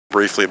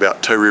Briefly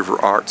about Toe River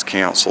Arts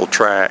Council,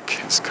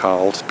 TRAC it's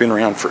called. It's been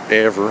around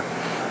forever,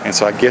 and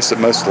so I guess that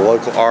most of the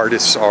local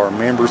artists are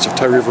members of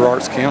Toe River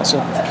Arts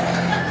Council.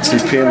 See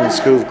Penland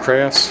School of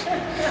Crafts.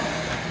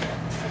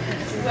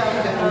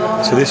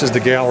 So this is the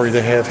gallery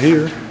they have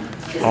here.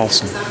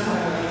 Awesome.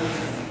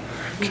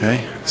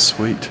 Okay,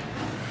 sweet.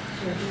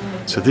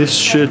 So this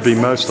should be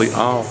mostly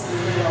all.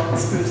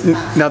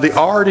 Now the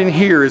art in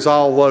here is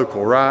all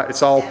local, right?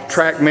 It's all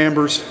TRAC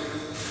members.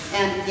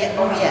 And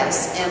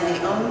yes, and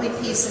the only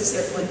pieces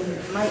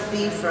that might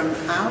be from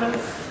out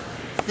of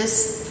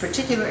this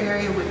particular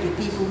area would be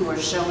people who are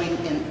showing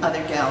in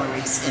other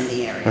galleries in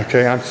the area.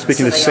 Okay, I'm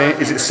speaking to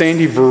is it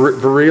Sandy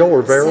Verrill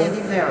or Verrill?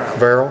 Sandy Verrill.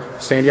 Verrill.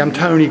 Sandy, I'm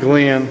Tony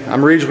Glenn.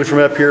 I'm originally from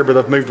up here, but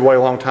I've moved away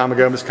a long time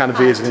ago. I'm just kind of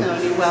visiting. Hi,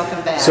 Tony,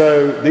 welcome back.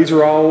 So these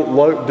are all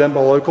done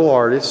by local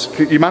artists.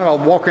 You mind if I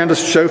walk around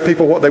just to show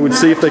people what they would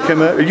see if they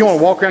come up? You want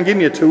to walk around, give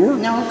me a tour?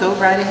 No, go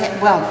right ahead.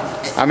 Well,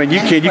 I mean, you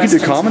can do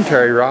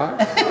commentary, right?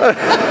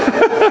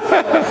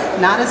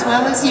 Not as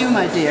well as you,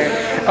 my dear.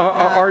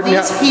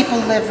 These people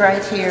live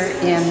right here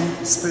in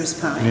Spruce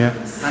Pine,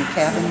 on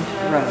Cabin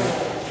Road,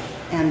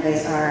 and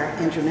they are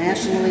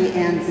internationally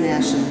and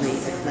nationally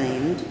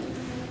acclaimed.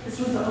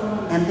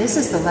 And this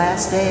is the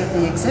last day of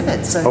the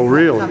exhibit, so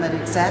really? Come at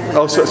exactly.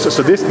 Oh, so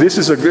this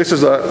is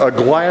a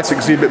glass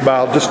exhibit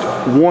by just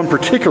one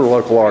particular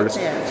local artist.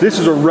 Yeah. This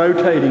is a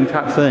rotating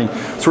type thing.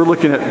 So we're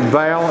looking at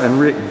Val and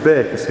Rick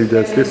Beck is who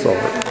does this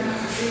art.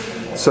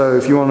 So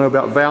if you want to know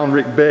about Val and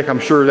Rick Beck, I'm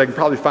sure they can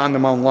probably find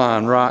them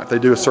online, right? If they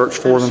do a search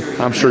for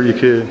them, I'm sure you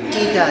could.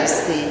 He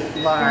does the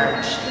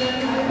large.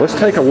 Let's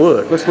take a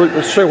look.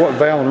 Let's show what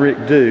Val and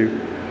Rick do.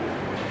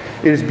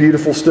 It is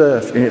beautiful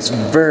stuff, and it's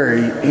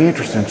very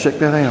interesting. Check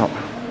that out.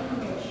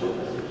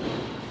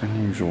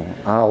 Unusual.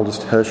 I'll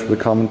just hush with the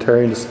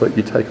commentary and just let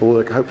you take a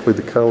look. Hopefully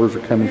the colors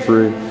are coming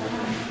through.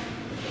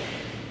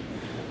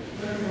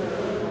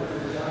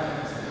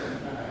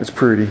 It's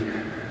pretty.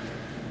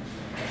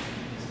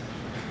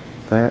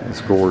 That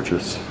is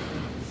gorgeous.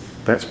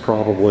 That's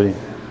probably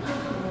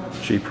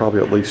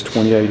at least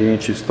 28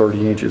 inches,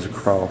 30 inches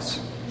across.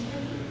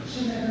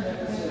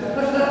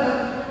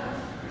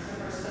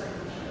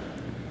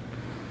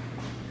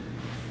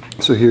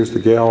 So here's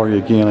the gallery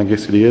again. I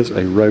guess it is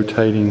a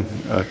rotating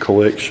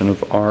collection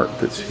of art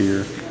that's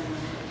here.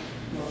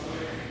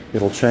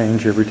 It'll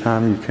change every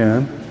time you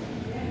come.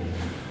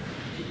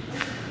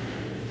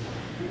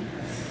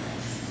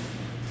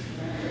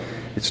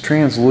 It's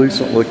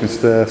translucent looking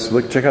stuff. So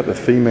look, check out the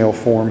female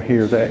form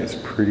here. That is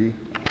pretty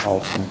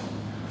awesome.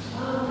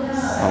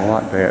 I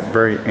like that.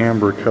 Very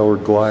amber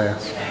colored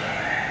glass.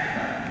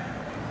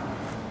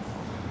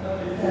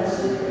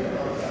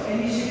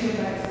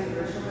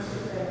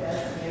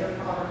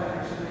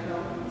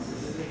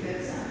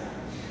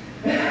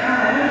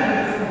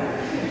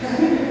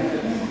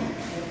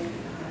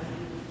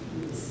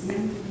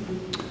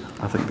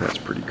 I think that's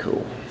pretty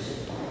cool.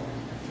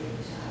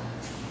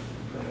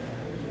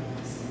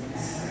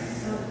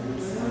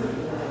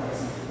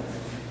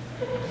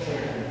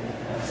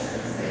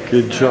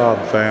 Good job,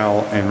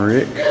 Val and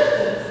Rick.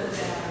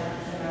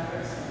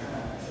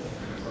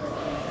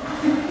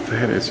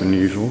 That is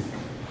unusual.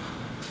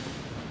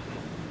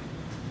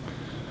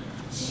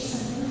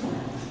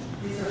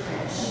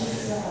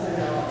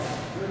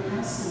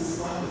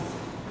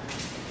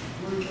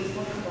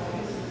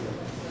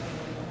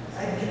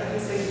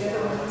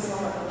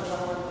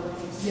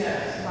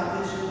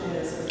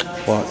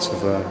 Lots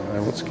of,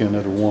 let's get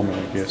another woman,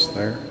 I guess,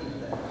 there.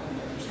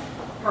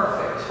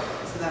 Perfect.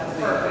 So that would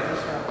be perfect.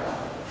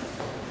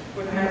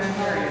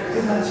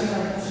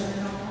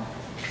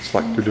 It's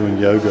like they're doing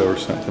yoga or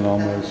something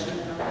almost.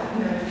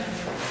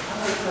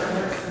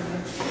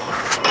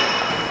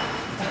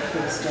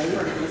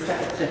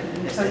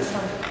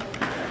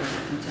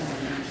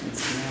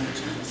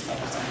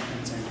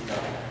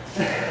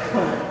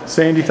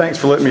 Sandy, thanks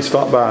for letting me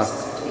stop by.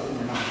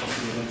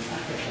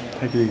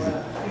 Take it easy.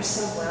 You're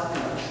so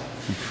welcome.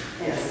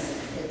 Yes,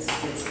 it's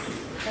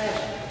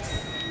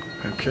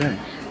Okay.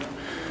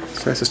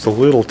 So that's just a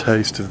little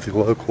taste of the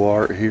local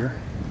art here.